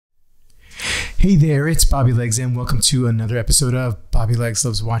Hey there, it's Bobby Legs and welcome to another episode of Bobby Legs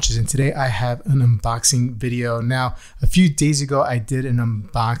Loves Watches. And today I have an unboxing video. Now, a few days ago, I did an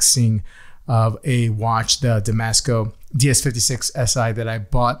unboxing of a watch, the Damasco DS56SI that I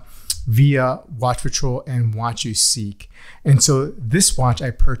bought via Watch Patrol and Watch You Seek. And so this watch I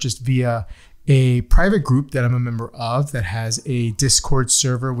purchased via a private group that I'm a member of that has a Discord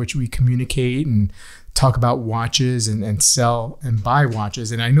server which we communicate and talk about watches and sell and buy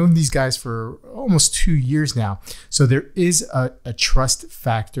watches. And I know these guys for almost 2 years now. So there is a trust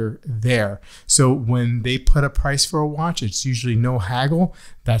factor there. So when they put a price for a watch, it's usually no haggle.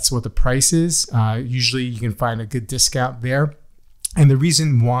 That's what the price is. Usually you can find a good discount there. And the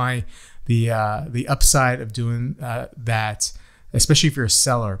reason why the upside of doing that, especially if you're a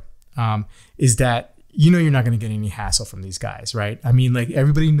seller, is that you're not going to get any hassle from these guys, right? I mean, like,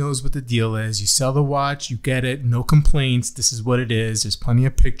 everybody knows what the deal is. You sell the watch, you get it, no complaints. This is what it is. There's plenty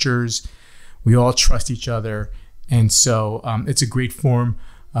of pictures. We all trust each other. And so it's a great platform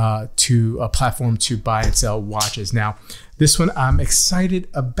to buy and sell watches. Now, this one I'm excited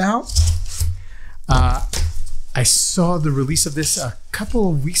about. I saw the release of this a couple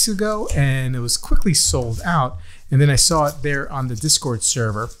of weeks ago and it was quickly sold out. And then I saw it there on the Discord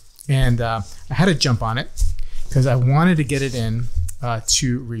server. And I had to jump on it because I wanted to get it in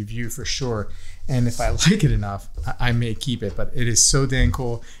to review for sure. And if I like it enough, I may keep it, but it is so dang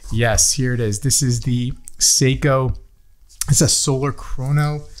cool. Yes, here it is. This is the Seiko. It's a Solar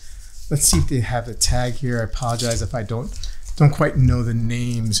Chrono. Let's see if they have the tag here. I apologize if I don't quite know the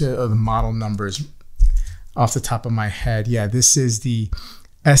names or the model numbers off the top of my head. Yeah, this is the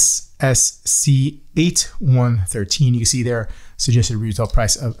SSC813. You can see there suggested retail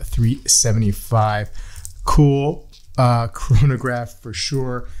price of $375. Cool chronograph for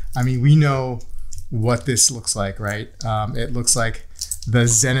sure. I mean, we know what this looks like, right? It looks like the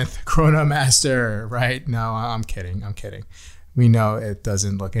Zenith Chronomaster, right? No, I'm kidding. We know it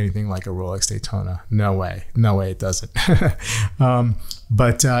doesn't look anything like a Rolex Daytona. No way it doesn't.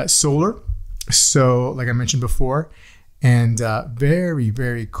 But solar. So like I mentioned before, and very,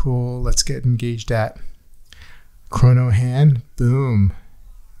 very cool. Let's get engaged at chrono hand. Boom.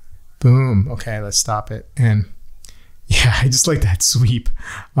 Boom. Okay, let's stop it. And yeah, I just like that sweep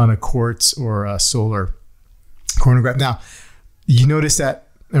on a quartz or a solar chronograph. Now, you notice that,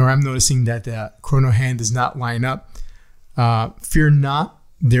 or I'm noticing that the chrono hand does not line up. Fear not,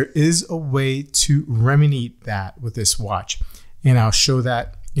 there is a way to remedy that with this watch. And I'll show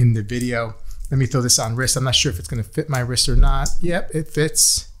that in the video. Let me throw this on wrist. I'm not sure if it's going to fit my wrist or not. Yep, it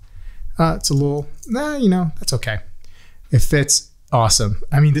fits. It's a little, that's okay. It fits. Awesome.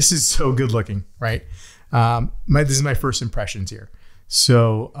 I mean, this is so good looking, right? This is my first impressions here.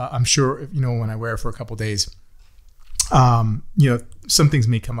 So I'm sure, when I wear it for a couple days, some things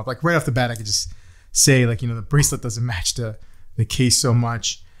may come up. Like right off the bat, I could just say the bracelet doesn't match the case so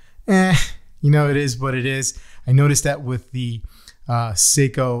much. It is what it is. I noticed that with the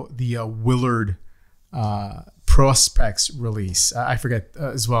Seiko, the Willard Prospects release. I forget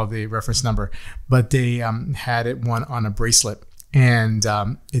as well the reference number, but they had it one on a bracelet, and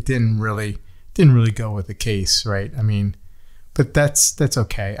it didn't really go with the case, right? I mean, but that's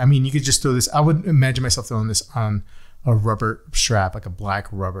okay. I mean, you could just throw this. I would imagine myself throwing this on a rubber strap, like a black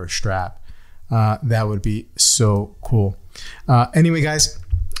rubber strap. That would be so cool. Anyway, guys,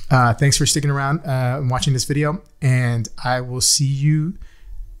 thanks for sticking around and watching this video, and I will see you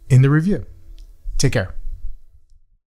in the review. Take care.